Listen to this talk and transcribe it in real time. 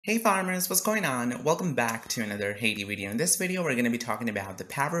Hey farmers, what's going on? Welcome back to another Haiti video. In this video, we're going to be talking about the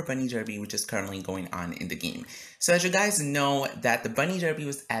Power Bunny Derby, which is currently going on in the game. So as you guys know, that the Bunny Derby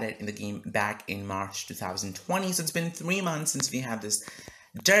was added in the game back in March 2020. So it's been 3 months since we have this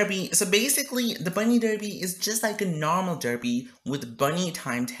derby. So basically, the Bunny Derby is just like a normal derby with bunny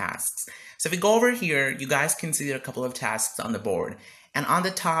time tasks. So if we go over here, you guys can see there are a couple of tasks on the board. And on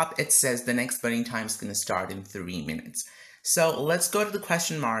the top, it says the next bunny time is going to start in 3 minutes. So let's go to the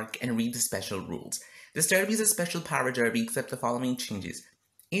question mark and read the special rules. This derby is a special power derby except the following changes.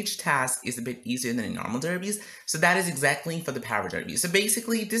 Each task is a bit easier than in normal derbies, so that is exactly for the power derby. So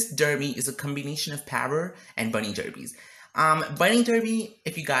basically, this derby is a combination of power and bunny derbies. Bunny derby,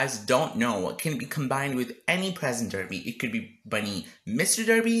 if you guys don't know, can be combined with any present derby. It could be bunny mystery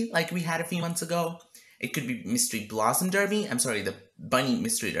derby, like we had a few months ago. It could be mystery blossom derby. The bunny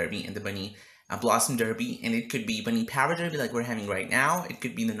mystery derby and the bunny blossom derby, and it could be bunny power derby like we're having right now. It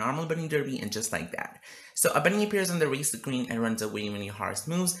could be the normal bunny derby, and just like that. So a bunny appears on the race screen and runs away when your horse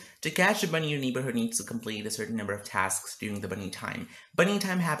moves. To catch a bunny, your neighborhood needs to complete a certain number of tasks during the bunny time. Bunny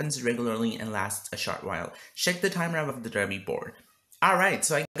time happens regularly and lasts a short while. Check the timer of the derby board. Alright,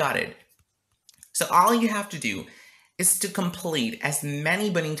 so I got it. So all you have to do is to complete as many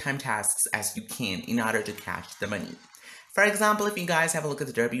bunny time tasks as you can in order to catch the bunny. For example, if you guys have a look at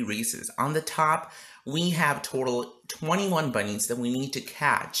the derby races, on the top, we have total 21 bunnies that we need to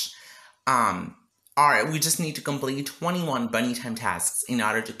catch. We just need to complete 21 bunny time tasks in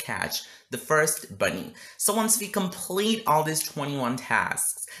order to catch the first bunny. So once we complete all these 21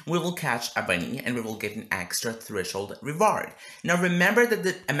 tasks, we will catch a bunny and we will get an extra threshold reward. Now remember that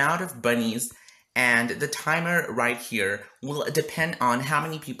the amount of bunnies and the timer right here will depend on how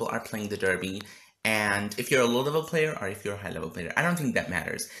many people are playing the derby. And if you're a low-level player or if you're a high-level player, I don't think that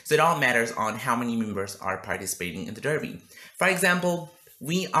matters. So it all matters on how many members are participating in the derby. For example,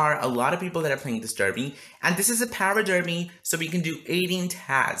 we are a lot of people that are playing this derby, and this is a power derby, so we can do 18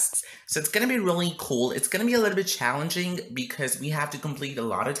 tasks. So it's going to be really cool. It's going to be a little bit challenging because we have to complete a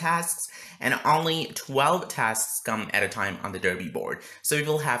lot of tasks, and only 12 tasks come at a time on the derby board. So we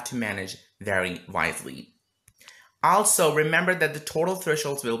will have to manage very wisely. Also, remember that the total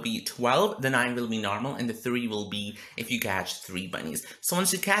thresholds will be 12, the 9 will be normal, and the 3 will be if you catch 3 bunnies. So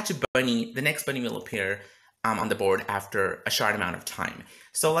once you catch a bunny, the next bunny will appear on the board after a short amount of time.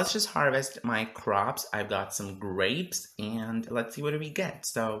 So let's just harvest my crops. I've got some grapes, and let's see what we get.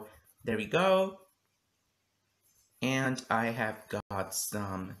 So there we go. And I have got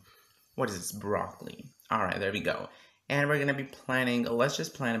some, what is this, broccoli. All right, there we go. And we're going to be planting, let's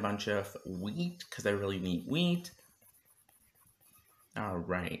just plant a bunch of wheat, because I really need wheat.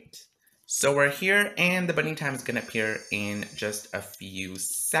 Alright, so we're here and the bunny time is going to appear in just a few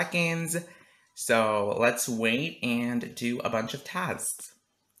seconds. So let's wait and do a bunch of tasks.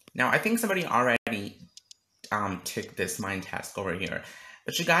 Now I think somebody already took this mine task over here.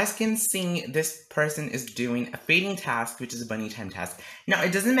 But you guys can see this person is doing a fading task, which is a bunny time task. Now,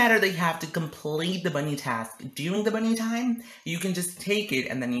 it doesn't matter that you have to complete the bunny task during the bunny time. You can just take it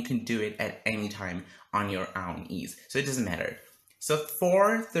and then you can do it at any time on your own ease. So it doesn't matter. So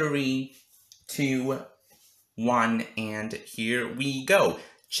 4, 3, 2, 1, and here we go.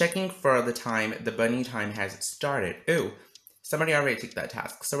 Checking for the time, the bunny time has started. Ooh, somebody already took that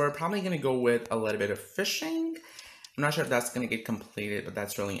task. So we're probably going to go with a little bit of fishing. I'm not sure if that's going to get completed, but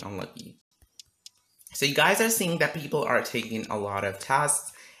that's really unlucky. So you guys are seeing that people are taking a lot of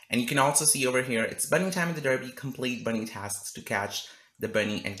tasks. And you can also see over here, it's bunny time in the derby, complete bunny tasks to catch the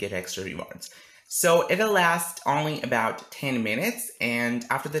bunny and get extra rewards. So it'll last only about 10 minutes, and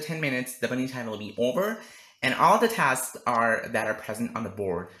after the 10 minutes, the bunny time will be over, and all the tasks that are present on the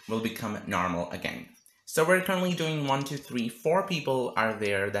board will become normal again. So we're currently doing 1, 2, 3, 4 people are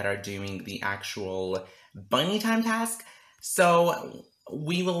there that are doing the actual bunny time task. So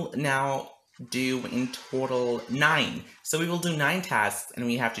we will now do in total 9. So we will do 9 tasks, and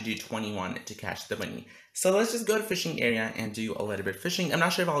we have to do 21 to catch the bunny. So let's just go to fishing area and do a little bit of fishing. I'm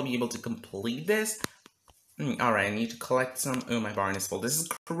not sure if I'll be able to complete this. Alright, I need to collect some. Oh, my barn is full. This is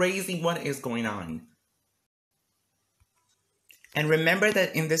crazy. What is going on? And remember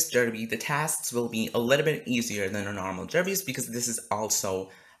that in this derby, the tasks will be a little bit easier than a normal derbies because this is also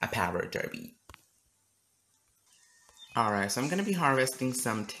a power derby. Alright, so I'm going to be harvesting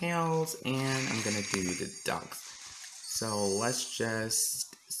some tails and I'm going to do the ducks. So let's just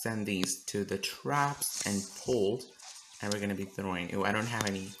send these to the traps and pulled, and we're going to be throwing. Oh, I don't have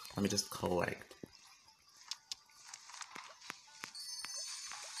any. Let me just collect.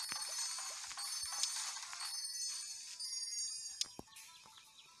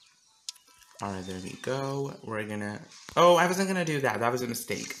 Alright, there we go. We're gonna... Oh, I wasn't gonna do that. That was a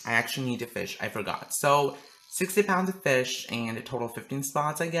mistake. I actually need to fish. I forgot. So, 60 pounds of fish and a total of 15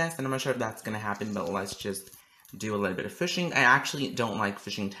 spots, I guess. And I'm not sure if that's gonna happen, but let's just do a little bit of fishing. I actually don't like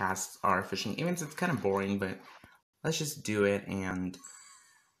fishing tasks or fishing events. It's kind of boring, but let's just do it and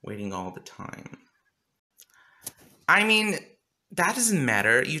waiting all the time. I mean, that doesn't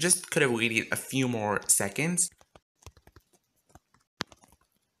matter. You just could have waited a few more seconds.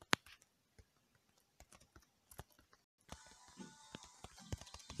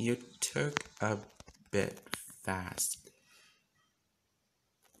 You took a bit fast.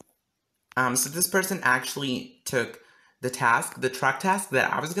 So this person actually took the truck task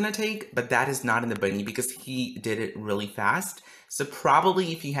that I was gonna take, but that is not in the bunny because he did it really fast. So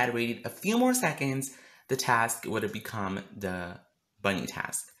probably if he had waited a few more seconds, the task would have become the bunny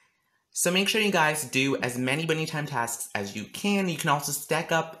task. So make sure you guys do as many bunny time tasks as you can. You can also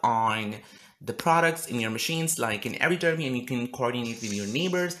stack up on the products in your machines, like in every derby, and you can coordinate with your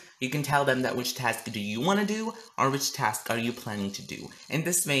neighbors. You can tell them that which task do you want to do or which task are you planning to do. And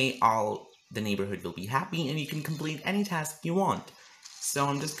this way, all the neighborhood will be happy and you can complete any task you want. So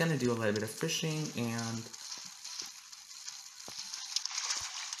I'm just gonna do a little bit of fishing and...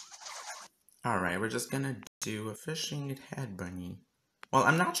 Alright, we're just gonna do a fishing head bunny. Well,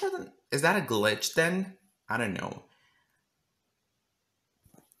 I'm not sure that... Is that a glitch then? I don't know.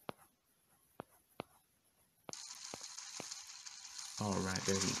 Alright,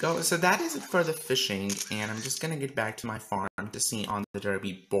 there we go. So that is it for the fishing, and I'm just gonna get back to my farm to see on the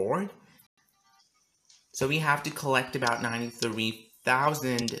derby board. So we have to collect about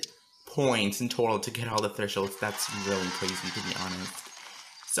 93,000 points in total to get all the thresholds. That's really crazy, to be honest.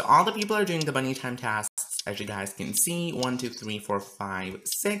 So all the people are doing the bunny time tasks, as you guys can see. 1, 2, 3, 4, 5,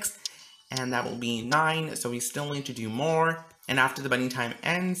 6. And that will be 9, so we still need to do more. And after the bunny time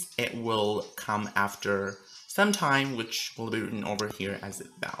ends, it will come after some time, which will be written over here as a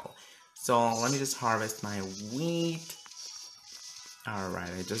bell. So let me just harvest my wheat. Alright,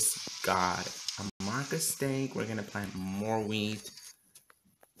 I just got a market steak. We're gonna plant more wheat.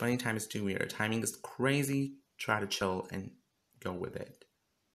 Bunny time is too weird. Timing is crazy. Try to chill and go with it.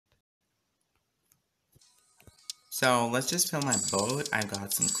 So let's just fill my boat. I've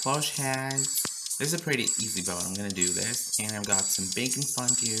got some cloche heads. This is a pretty easy boat. I'm gonna do this. And I've got some bacon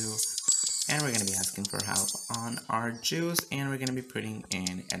fondue. And we're gonna be asking for help on our juice. And we're gonna be putting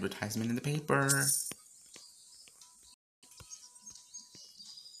an advertisement in the paper.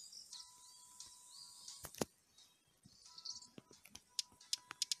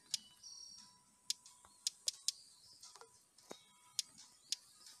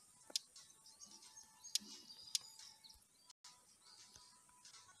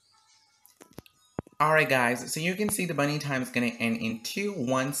 Alright guys, so you can see the bunny time is going to end in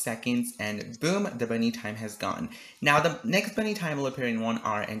 1 seconds and boom, the bunny time has gone. Now the next bunny time will appear in 1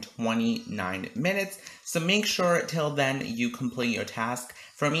 hour and 29 minutes, so make sure till then you complete your task.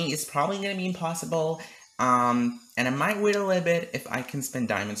 For me, it's probably going to be impossible, and I might wait a little bit if I can spend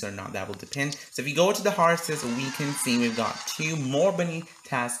diamonds or not, that will depend. So if you go to the horses, we can see we've got 2 more bunny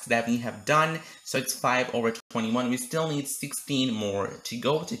tasks that we have done, so it's 5 over 21. We still need 16 more to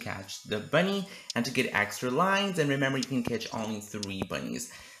go to catch the bunny and to get extra lines, and remember you can catch only 3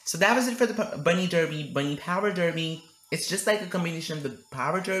 bunnies. So that was it for the bunny derby, bunny power derby. It's just like a combination of the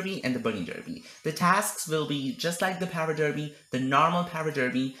power derby and the bunny derby. The tasks will be just like the power derby, the normal power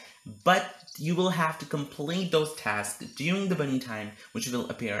derby, but you will have to complete those tasks during the bunny time, which will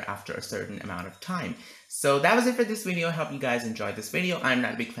appear after a certain amount of time. So that was it for this video. I hope you guys enjoyed this video. I'm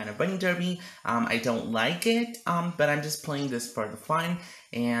not a big fan of bunny derby. I don't like it, but I'm just playing this for the fun.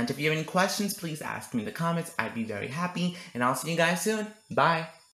 And if you have any questions, please ask me in the comments. I'd be very happy. And I'll see you guys soon. Bye.